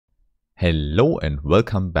Hello and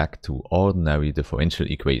welcome back to Ordinary Differential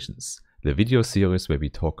Equations, the video series where we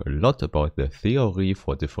talk a lot about the theory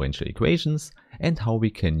for differential equations and how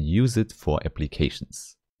we can use it for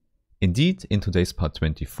applications. Indeed, in today's part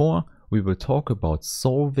 24, we will talk about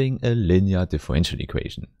solving a linear differential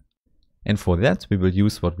equation. And for that, we will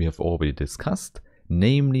use what we have already discussed,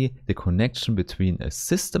 namely the connection between a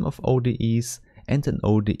system of ODEs and an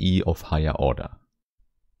ODE of higher order.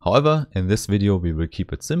 However, in this video we will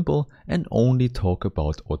keep it simple and only talk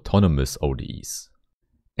about autonomous ODEs.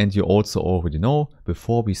 And you also already know,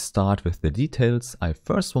 before we start with the details, I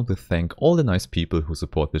first want to thank all the nice people who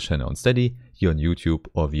support the channel on Steady, here on YouTube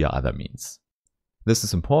or via other means. This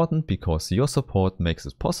is important because your support makes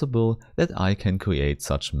it possible that I can create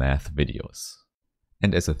such math videos.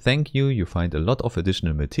 And as a thank you, you find a lot of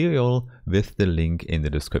additional material with the link in the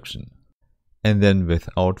description. And then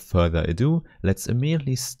without further ado, let's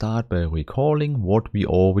immediately start by recalling what we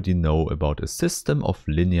already know about a system of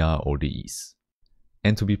linear ODEs.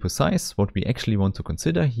 And to be precise, what we actually want to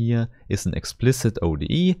consider here is an explicit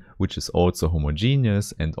ODE, which is also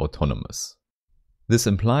homogeneous and autonomous. This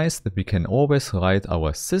implies that we can always write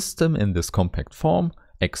our system in this compact form,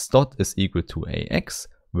 x dot is equal to ax,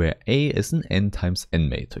 where A is an n times n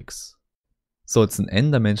matrix. So it's an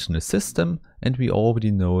n-dimensional system and we already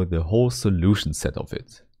know the whole solution set of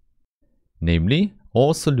it. Namely,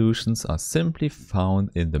 all solutions are simply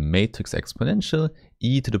found in the matrix exponential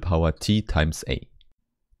e to the power t times a.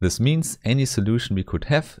 This means any solution we could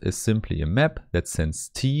have is simply a map that sends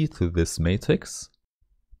t to this matrix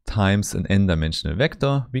times an n-dimensional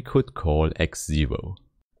vector we could call x0.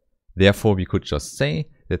 Therefore, we could just say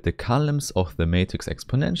that the columns of the matrix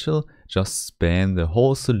exponential just span the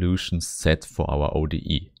whole solution set for our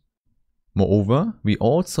ODE. Moreover, we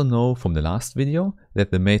also know from the last video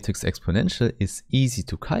that the matrix exponential is easy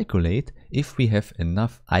to calculate if we have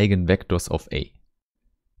enough eigenvectors of A.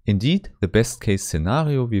 Indeed, the best case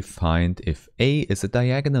scenario we find if A is a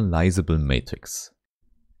diagonalizable matrix.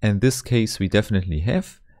 And this case we definitely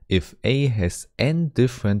have if A has n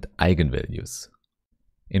different eigenvalues.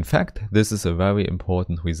 In fact, this is a very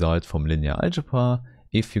important result from linear algebra.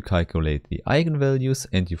 If you calculate the eigenvalues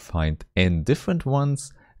and you find n different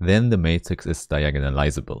ones, then the matrix is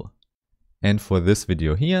diagonalizable. And for this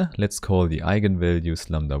video here, let's call the eigenvalues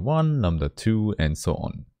lambda 1, lambda 2 and so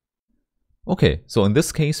on. Okay, so in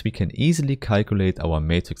this case we can easily calculate our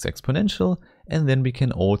matrix exponential and then we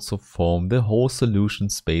can also form the whole solution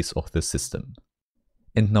space of the system.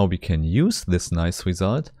 And now we can use this nice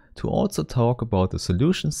result to also talk about the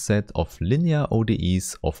solution set of linear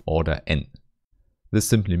ODEs of order n. This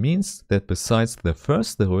simply means that besides the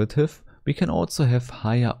first derivative, we can also have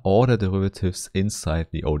higher order derivatives inside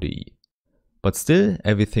the ODE. But still,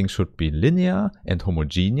 everything should be linear and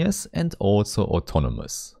homogeneous and also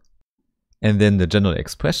autonomous. And then the general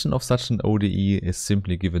expression of such an ODE is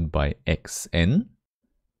simply given by xn,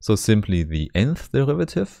 so simply the nth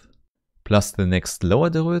derivative, plus the next lower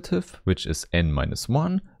derivative, which is n minus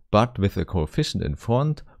 1, but with a coefficient in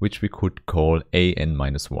front, which we could call an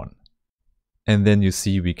minus 1. And then you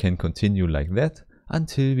see we can continue like that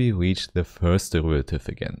until we reach the first derivative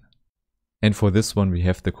again. And for this one we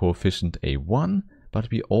have the coefficient a1, but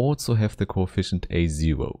we also have the coefficient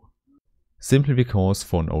a0. Simply because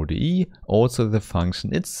for an ODE, also the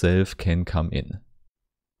function itself can come in.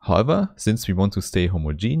 However, since we want to stay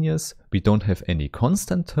homogeneous, we don't have any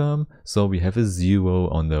constant term, so we have a 0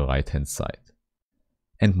 on the right hand side.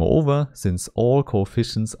 And moreover, since all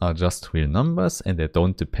coefficients are just real numbers and they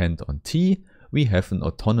don't depend on t, we have an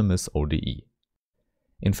autonomous ODE.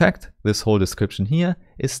 In fact, this whole description here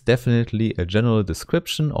is definitely a general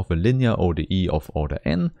description of a linear ODE of order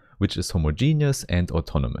n, which is homogeneous and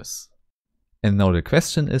autonomous. And now the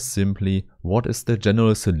question is simply, what is the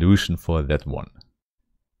general solution for that one?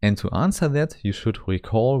 And to answer that, you should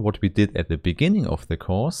recall what we did at the beginning of the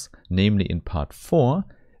course, namely in part 4,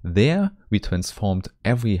 there we transformed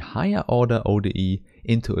every higher order ODE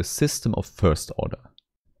into a system of first order.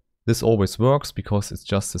 This always works because it's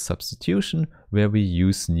just a substitution where we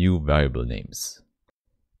use new variable names.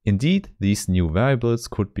 Indeed, these new variables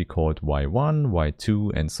could be called y1,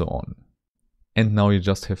 y2 and so on. And now you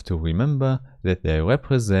just have to remember that they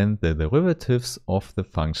represent the derivatives of the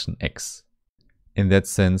function x. In that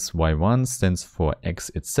sense, y1 stands for x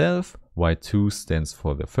itself, y2 stands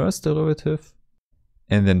for the first derivative,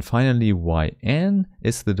 and then finally yn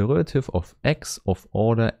is the derivative of x of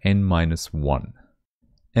order n minus 1.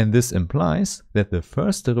 And this implies that the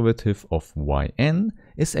first derivative of yn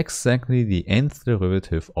is exactly the nth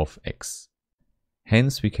derivative of x.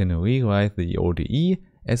 Hence we can rewrite the ODE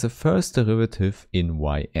as a first derivative in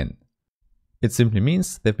yn. It simply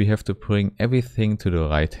means that we have to bring everything to the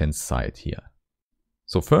right hand side here.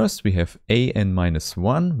 So first we have an minus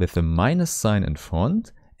 1 with a minus sign in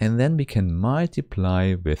front, and then we can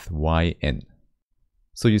multiply with yn.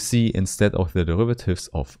 So you see, instead of the derivatives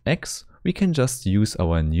of x, we can just use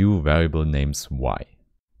our new variable names y.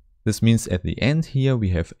 This means at the end here we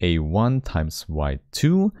have a1 times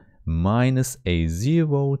y2 minus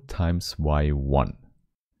a0 times y1.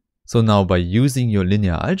 So now by using your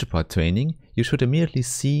linear algebra training, you should immediately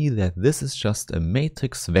see that this is just a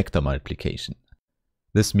matrix vector multiplication.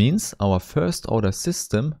 This means our first order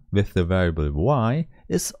system with the variable y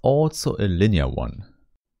is also a linear one.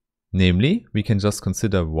 Namely, we can just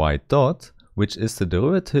consider y dot, which is the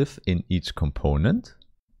derivative in each component.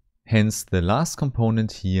 Hence, the last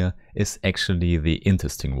component here is actually the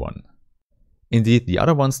interesting one. Indeed, the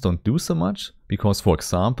other ones don't do so much, because for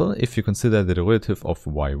example, if you consider the derivative of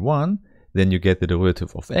y1, then you get the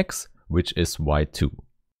derivative of x, which is y2.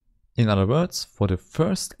 In other words, for the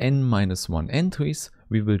first n-1 entries,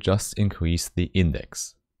 we will just increase the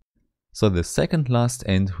index. So the second last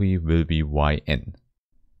entry will be yn.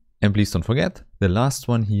 And please don't forget, the last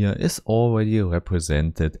one here is already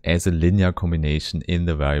represented as a linear combination in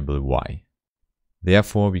the variable y.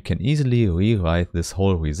 Therefore, we can easily rewrite this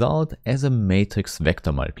whole result as a matrix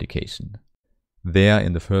vector multiplication. There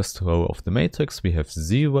in the first row of the matrix we have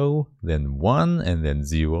 0, then 1 and then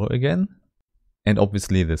 0 again. And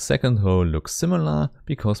obviously the second row looks similar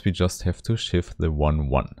because we just have to shift the 1,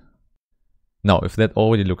 1. Now if that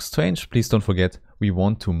already looks strange, please don't forget we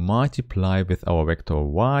want to multiply with our vector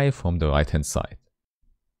y from the right hand side.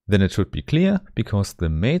 Then it should be clear because the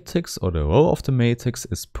matrix or the row of the matrix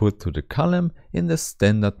is put to the column in the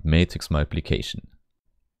standard matrix multiplication.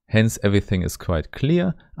 Hence everything is quite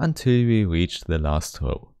clear until we reach the last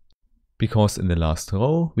row. Because in the last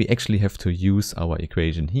row we actually have to use our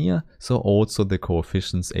equation here, so also the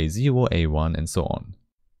coefficients a0, a1 and so on.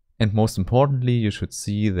 And most importantly, you should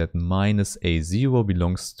see that minus a0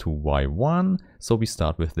 belongs to y1, so we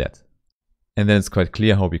start with that. And then it's quite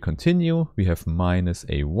clear how we continue. We have minus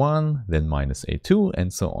a1, then minus a2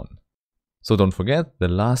 and so on. So don't forget, the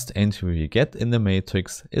last entry we get in the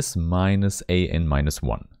matrix is minus an minus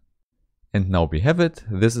 1. And now we have it.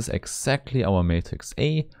 This is exactly our matrix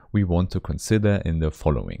A we want to consider in the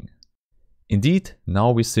following. Indeed,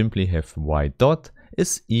 now we simply have y dot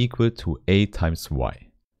is equal to a times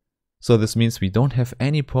y. So this means we don't have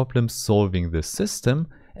any problems solving this system,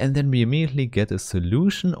 and then we immediately get a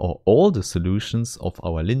solution or all the solutions of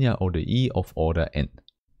our linear ODE of order n.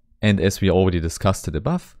 And as we already discussed it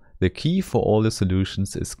above, the key for all the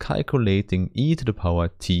solutions is calculating e to the power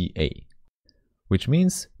ta. Which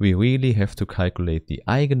means we really have to calculate the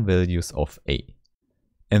eigenvalues of a.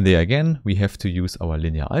 And there again, we have to use our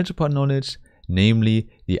linear algebra knowledge, namely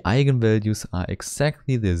the eigenvalues are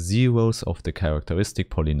exactly the zeros of the characteristic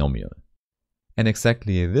polynomial. And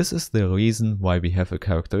exactly this is the reason why we have a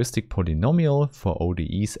characteristic polynomial for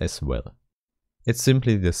ODEs as well. It's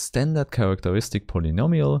simply the standard characteristic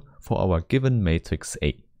polynomial for our given matrix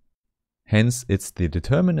A. Hence, it's the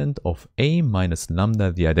determinant of A minus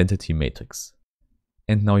lambda, the identity matrix.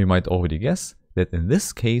 And now you might already guess that in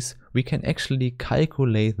this case we can actually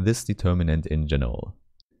calculate this determinant in general.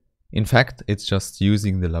 In fact, it's just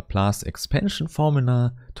using the Laplace expansion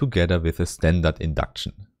formula together with a standard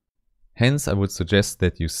induction. Hence, I would suggest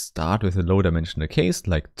that you start with a low dimensional case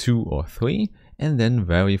like 2 or 3 and then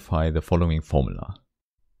verify the following formula.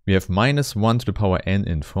 We have minus 1 to the power n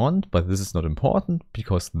in front, but this is not important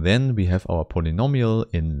because then we have our polynomial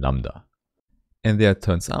in lambda. And there it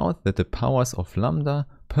turns out that the powers of lambda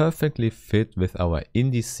perfectly fit with our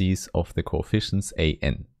indices of the coefficients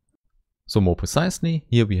an. So more precisely,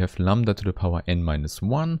 here we have lambda to the power n minus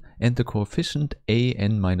 1 and the coefficient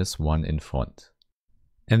an minus 1 in front.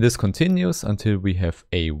 And this continues until we have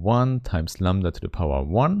a1 times lambda to the power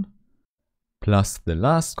 1 plus the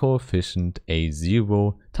last coefficient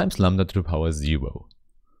a0 times lambda to the power 0.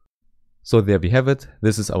 So there we have it.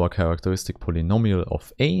 This is our characteristic polynomial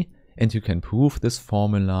of a. And you can prove this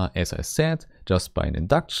formula, as I said, just by an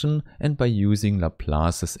induction and by using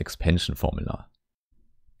Laplace's expansion formula.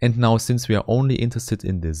 And now, since we are only interested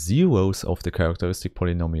in the zeros of the characteristic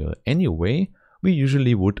polynomial anyway, we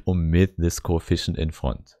usually would omit this coefficient in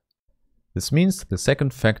front. This means the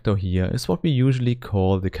second factor here is what we usually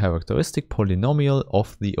call the characteristic polynomial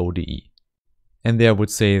of the ODE. And there I would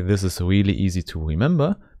say this is really easy to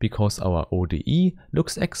remember because our ODE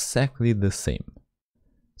looks exactly the same.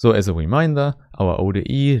 So as a reminder, our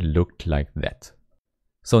ODE looked like that.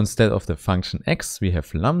 So instead of the function x, we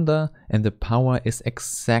have lambda, and the power is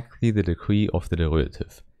exactly the degree of the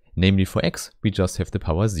derivative. Namely for x, we just have the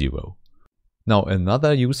power 0. Now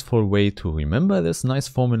another useful way to remember this nice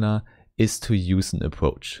formula is to use an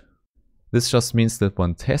approach. This just means that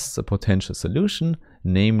one tests a potential solution,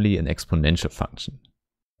 namely an exponential function.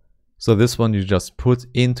 So this one you just put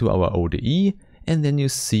into our ODE, and then you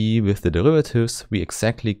see with the derivatives we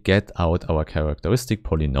exactly get out our characteristic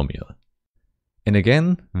polynomial. And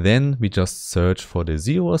again, then we just search for the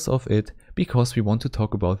zeros of it because we want to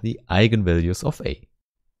talk about the eigenvalues of A.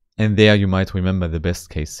 And there you might remember the best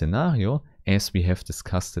case scenario as we have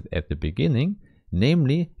discussed it at the beginning,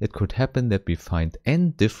 namely it could happen that we find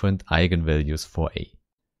n different eigenvalues for A.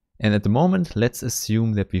 And at the moment, let's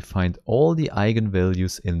assume that we find all the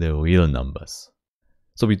eigenvalues in the real numbers.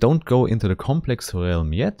 So we don't go into the complex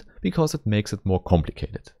realm yet, because it makes it more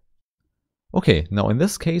complicated. Okay, now in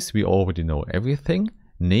this case we already know everything,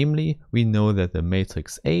 namely we know that the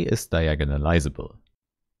matrix A is diagonalizable.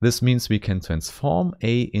 This means we can transform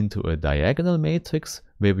A into a diagonal matrix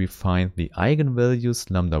where we find the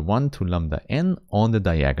eigenvalues lambda 1 to lambda n on the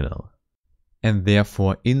diagonal. And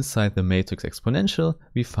therefore inside the matrix exponential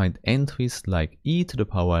we find entries like e to the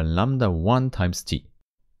power lambda 1 times t.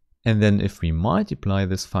 And then if we multiply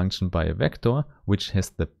this function by a vector which has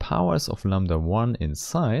the powers of lambda 1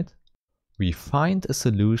 inside, we find a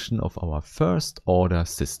solution of our first order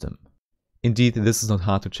system. Indeed, this is not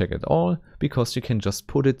hard to check at all, because you can just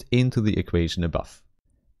put it into the equation above.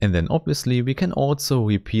 And then obviously we can also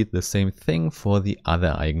repeat the same thing for the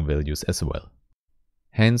other eigenvalues as well.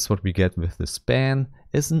 Hence what we get with the span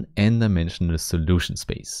is an n-dimensional solution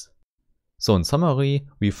space. So in summary,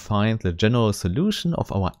 we find the general solution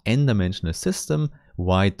of our n-dimensional system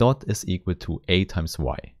y dot is equal to a times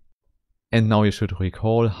y. And now you should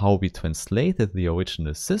recall how we translated the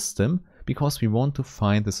original system, because we want to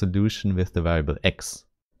find the solution with the variable x.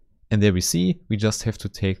 And there we see we just have to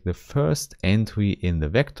take the first entry in the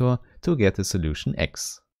vector to get the solution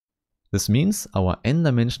x. This means our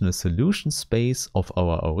n-dimensional solution space of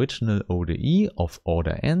our original ODE of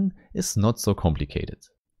order n is not so complicated.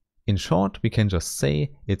 In short, we can just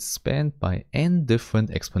say it's spanned by n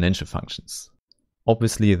different exponential functions.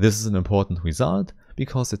 Obviously, this is an important result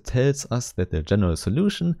because it tells us that the general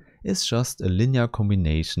solution is just a linear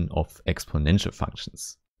combination of exponential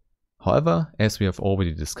functions. However, as we have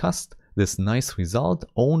already discussed, this nice result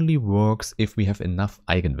only works if we have enough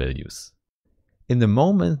eigenvalues. In the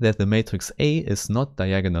moment that the matrix A is not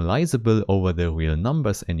diagonalizable over the real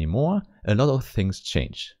numbers anymore, a lot of things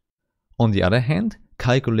change. On the other hand,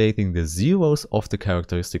 calculating the zeros of the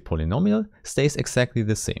characteristic polynomial stays exactly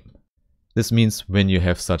the same. This means when you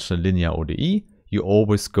have such a linear ODE, you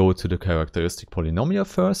always go to the characteristic polynomial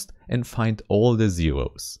first and find all the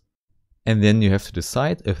zeros. And then you have to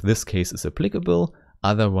decide if this case is applicable,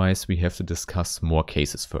 otherwise we have to discuss more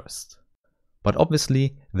cases first. But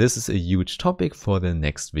obviously, this is a huge topic for the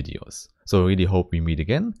next videos. So I really hope we meet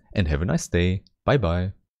again and have a nice day. Bye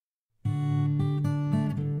bye.